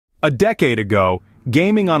A decade ago,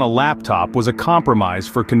 gaming on a laptop was a compromise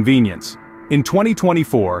for convenience. In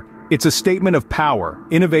 2024, it's a statement of power,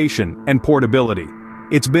 innovation, and portability.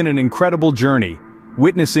 It's been an incredible journey,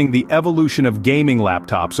 witnessing the evolution of gaming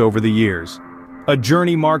laptops over the years. A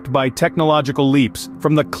journey marked by technological leaps,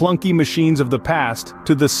 from the clunky machines of the past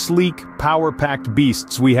to the sleek, power-packed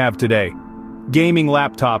beasts we have today. Gaming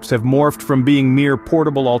laptops have morphed from being mere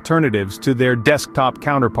portable alternatives to their desktop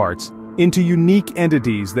counterparts, into unique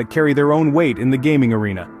entities that carry their own weight in the gaming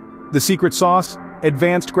arena. The secret sauce?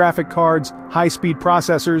 Advanced graphic cards, high-speed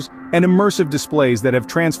processors, and immersive displays that have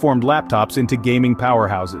transformed laptops into gaming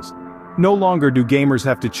powerhouses. No longer do gamers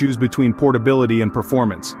have to choose between portability and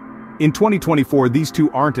performance. In 2024, these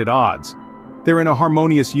two aren't at odds. They're in a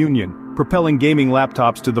harmonious union, propelling gaming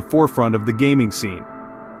laptops to the forefront of the gaming scene.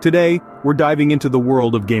 Today, we're diving into the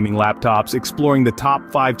world of gaming laptops, exploring the top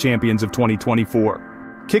 5 champions of 2024.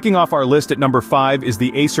 Kicking off our list at number 5 is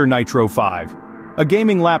the Acer Nitro 5. A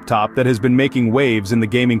gaming laptop that has been making waves in the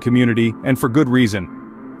gaming community, and for good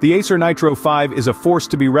reason. The Acer Nitro 5 is a force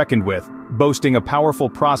to be reckoned with, boasting a powerful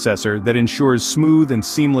processor that ensures smooth and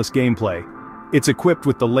seamless gameplay. It's equipped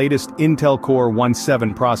with the latest Intel Core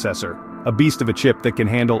i7 processor, a beast of a chip that can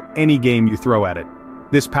handle any game you throw at it.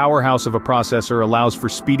 This powerhouse of a processor allows for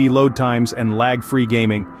speedy load times and lag-free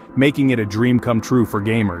gaming, making it a dream come true for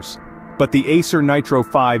gamers. But the Acer Nitro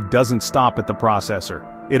 5 doesn't stop at the processor.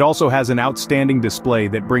 It also has an outstanding display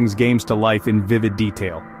that brings games to life in vivid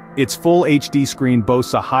detail. Its full HD screen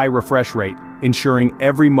boasts a high refresh rate, ensuring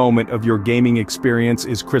every moment of your gaming experience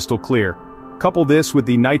is crystal clear. Couple this with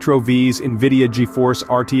the Nitro V's NVIDIA GeForce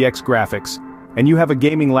RTX graphics, and you have a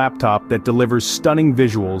gaming laptop that delivers stunning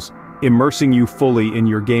visuals, immersing you fully in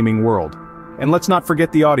your gaming world. And let's not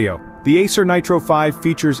forget the audio. The Acer Nitro 5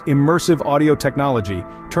 features immersive audio technology,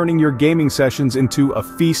 turning your gaming sessions into a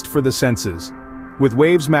feast for the senses. With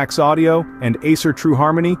Waves Max Audio and Acer True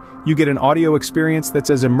Harmony, you get an audio experience that's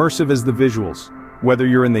as immersive as the visuals. Whether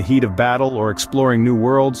you're in the heat of battle or exploring new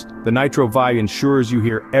worlds, the Nitro 5 ensures you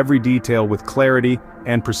hear every detail with clarity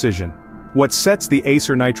and precision. What sets the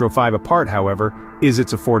Acer Nitro 5 apart, however, is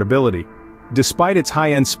its affordability. Despite its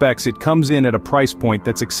high-end specs, it comes in at a price point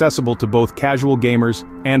that's accessible to both casual gamers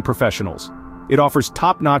and professionals. It offers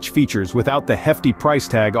top-notch features without the hefty price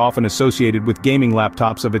tag often associated with gaming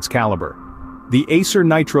laptops of its caliber. The Acer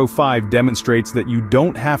Nitro 5 demonstrates that you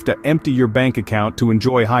don't have to empty your bank account to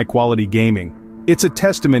enjoy high-quality gaming. It's a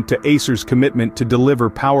testament to Acer's commitment to deliver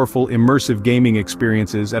powerful, immersive gaming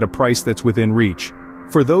experiences at a price that's within reach.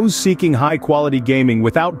 For those seeking high-quality gaming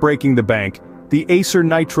without breaking the bank, the Acer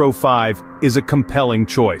Nitro 5 is a compelling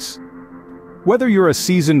choice. Whether you're a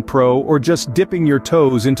seasoned pro or just dipping your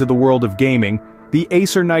toes into the world of gaming, the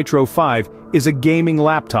Acer Nitro 5 is a gaming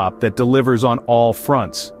laptop that delivers on all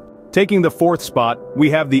fronts. Taking the 4th spot, we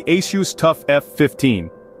have the Asus TUF F15.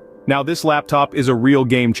 Now this laptop is a real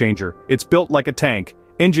game changer. It's built like a tank,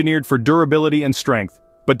 engineered for durability and strength.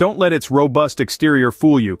 But don't let its robust exterior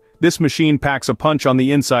fool you. This machine packs a punch on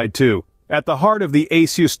the inside too. At the heart of the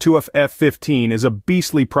Asus TUF F15 is a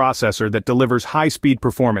beastly processor that delivers high-speed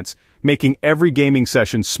performance, making every gaming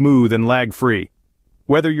session smooth and lag-free.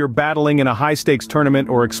 Whether you're battling in a high-stakes tournament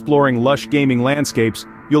or exploring lush gaming landscapes,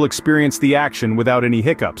 you'll experience the action without any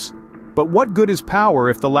hiccups. But what good is power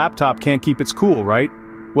if the laptop can't keep its cool, right?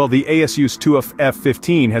 Well, the Asus TUF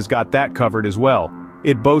F15 has got that covered as well.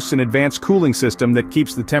 It boasts an advanced cooling system that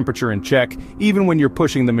keeps the temperature in check, even when you're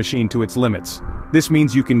pushing the machine to its limits. This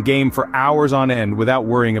means you can game for hours on end without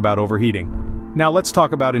worrying about overheating. Now let's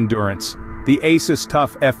talk about endurance. The Asus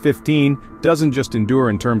TUF F15 doesn't just endure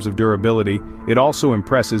in terms of durability, it also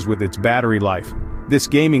impresses with its battery life. This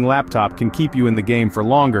gaming laptop can keep you in the game for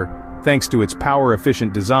longer, thanks to its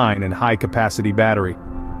power-efficient design and high-capacity battery.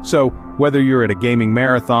 So, whether you're at a gaming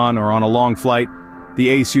marathon or on a long flight, the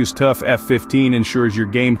Asus TUF F15 ensures your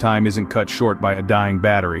game time isn't cut short by a dying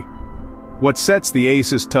battery. What sets the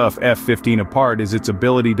Asus TUF F15 apart is its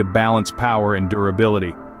ability to balance power and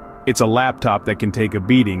durability. It's a laptop that can take a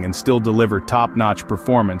beating and still deliver top-notch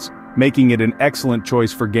performance, making it an excellent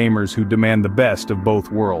choice for gamers who demand the best of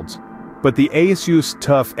both worlds. But the Asus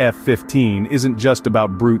TUF F15 isn't just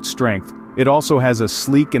about brute strength. It also has a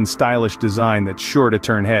sleek and stylish design that's sure to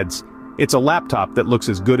turn heads. It's a laptop that looks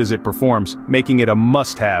as good as it performs, making it a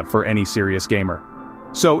must-have for any serious gamer.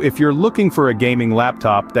 So if you're looking for a gaming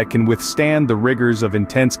laptop that can withstand the rigors of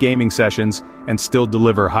intense gaming sessions and still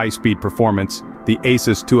deliver high-speed performance, the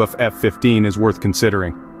Asus TUF F15 is worth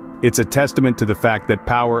considering. It's a testament to the fact that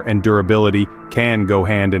power and durability can go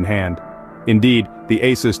hand in hand. Indeed, the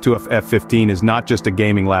Asus TUF F15 is not just a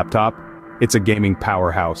gaming laptop, it's a gaming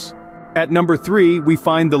powerhouse. At number 3, we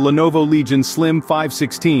find the Lenovo Legion Slim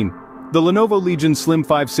 516. The Lenovo Legion Slim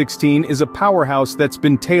 516 is a powerhouse that's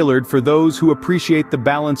been tailored for those who appreciate the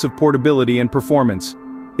balance of portability and performance.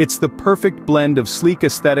 It's the perfect blend of sleek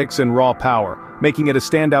aesthetics and raw power, making it a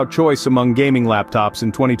standout choice among gaming laptops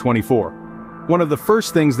in 2024. One of the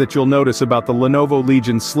first things that you'll notice about the Lenovo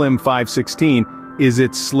Legion Slim 516 is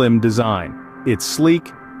its slim design. It's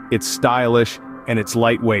sleek, it's stylish, and it's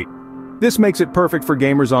lightweight. This makes it perfect for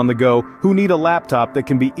gamers on the go who need a laptop that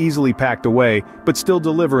can be easily packed away but still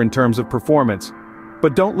deliver in terms of performance.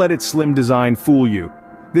 But don't let its slim design fool you.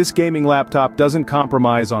 This gaming laptop doesn't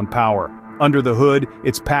compromise on power. Under the hood,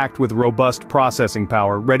 it's packed with robust processing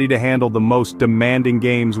power, ready to handle the most demanding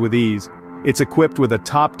games with ease. It's equipped with a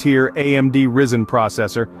top-tier AMD Ryzen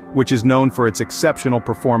processor, which is known for its exceptional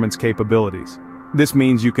performance capabilities. This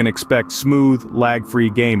means you can expect smooth,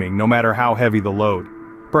 lag-free gaming no matter how heavy the load.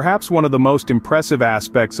 Perhaps one of the most impressive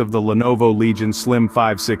aspects of the Lenovo Legion Slim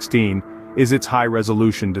 516 is its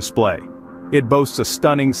high-resolution display. It boasts a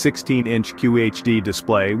stunning 16-inch QHD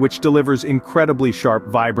display which delivers incredibly sharp,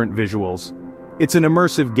 vibrant visuals. It's an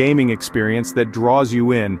immersive gaming experience that draws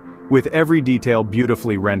you in, with every detail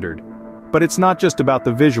beautifully rendered. But it's not just about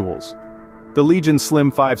the visuals. The Legion Slim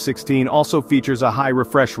 516 also features a high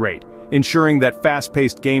refresh rate, ensuring that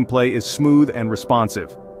fast-paced gameplay is smooth and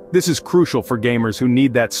responsive. This is crucial for gamers who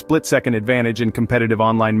need that split-second advantage in competitive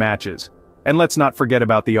online matches. And let's not forget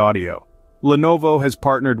about the audio. Lenovo has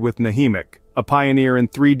partnered with Nahimic, a pioneer in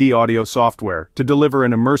 3D audio software, to deliver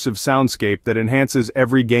an immersive soundscape that enhances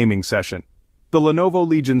every gaming session. The Lenovo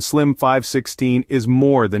Legion Slim 516 is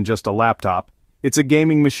more than just a laptop. It's a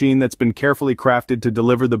gaming machine that's been carefully crafted to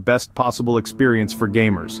deliver the best possible experience for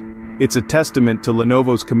gamers. It's a testament to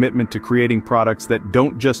Lenovo's commitment to creating products that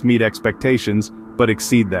don't just meet expectations, but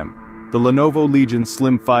exceed them. The Lenovo Legion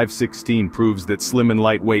Slim 516 proves that slim and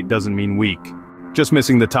lightweight doesn't mean weak. Just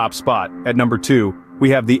missing the top spot, at number 2, we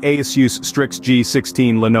have the Asus Strix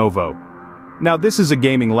G16 Lenovo. Now this is a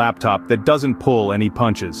gaming laptop that doesn't pull any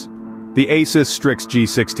punches. The Asus Strix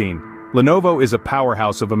G16. Lenovo is a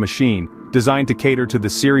powerhouse of a machine, designed to cater to the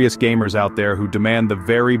serious gamers out there who demand the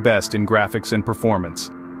very best in graphics and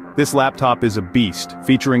performance. This laptop is a beast,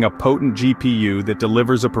 featuring a potent GPU that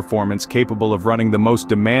delivers a performance capable of running the most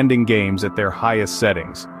demanding games at their highest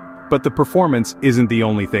settings. But the performance isn't the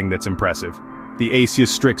only thing that's impressive. The Asus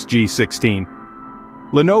Strix G16.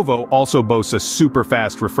 Lenovo also boasts a super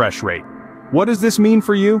fast refresh rate. What does this mean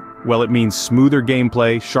for you? Well, it means smoother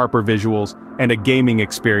gameplay, sharper visuals, and a gaming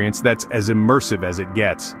experience that's as immersive as it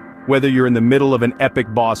gets. Whether you're in the middle of an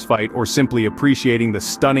epic boss fight or simply appreciating the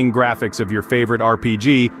stunning graphics of your favorite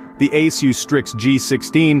RPG, the Asus Strix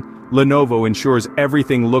G16 Lenovo ensures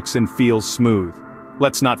everything looks and feels smooth.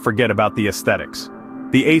 Let's not forget about the aesthetics.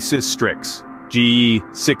 The Asus Strix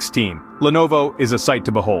G16 Lenovo is a sight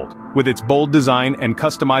to behold, with its bold design and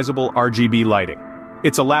customizable RGB lighting.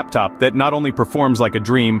 It's a laptop that not only performs like a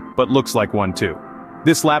dream, but looks like one too.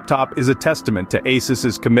 This laptop is a testament to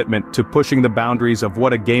Asus's commitment to pushing the boundaries of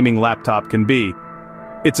what a gaming laptop can be.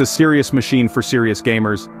 It's a serious machine for serious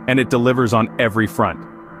gamers, and it delivers on every front.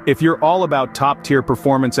 If you're all about top-tier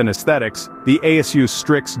performance and aesthetics, the Asus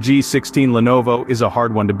Strix G16 Lenovo is a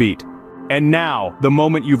hard one to beat. And now, the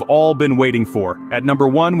moment you've all been waiting for. At number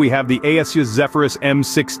 1 we have the Asus Zephyrus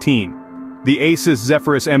M16. The Asus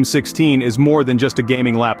Zephyrus M16 is more than just a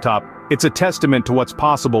gaming laptop. It's a testament to what's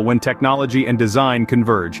possible when technology and design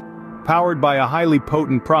converge. Powered by a highly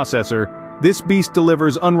potent processor, this beast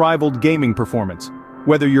delivers unrivaled gaming performance.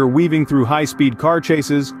 Whether you're weaving through high-speed car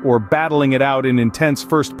chases or battling it out in intense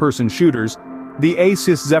first-person shooters, the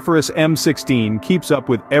Asus Zephyrus M16 keeps up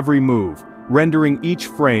with every move, rendering each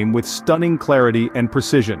frame with stunning clarity and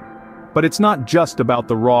precision. But it's not just about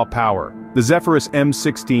the raw power. The Zephyrus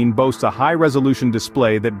M16 boasts a high-resolution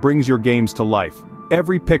display that brings your games to life.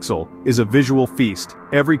 Every pixel is a visual feast,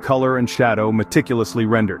 every color and shadow meticulously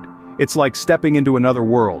rendered. It's like stepping into another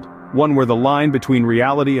world, one where the line between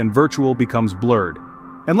reality and virtual becomes blurred.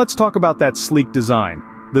 And let's talk about that sleek design.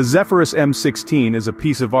 The Zephyrus M16 is a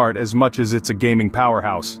piece of art as much as it's a gaming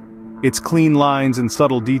powerhouse. Its clean lines and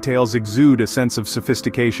subtle details exude a sense of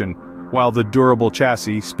sophistication, while the durable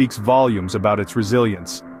chassis speaks volumes about its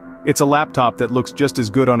resilience. It's a laptop that looks just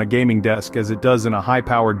as good on a gaming desk as it does in a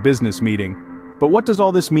high-powered business meeting. But what does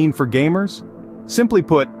all this mean for gamers? Simply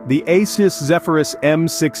put, the Asus Zephyrus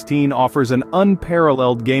M16 offers an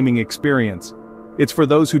unparalleled gaming experience. It's for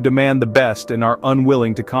those who demand the best and are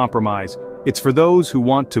unwilling to compromise. It's for those who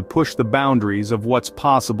want to push the boundaries of what's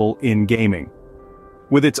possible in gaming.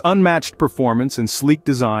 With its unmatched performance and sleek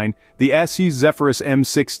design, the Asus Zephyrus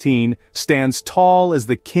M16 stands tall as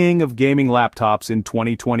the king of gaming laptops in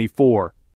 2024.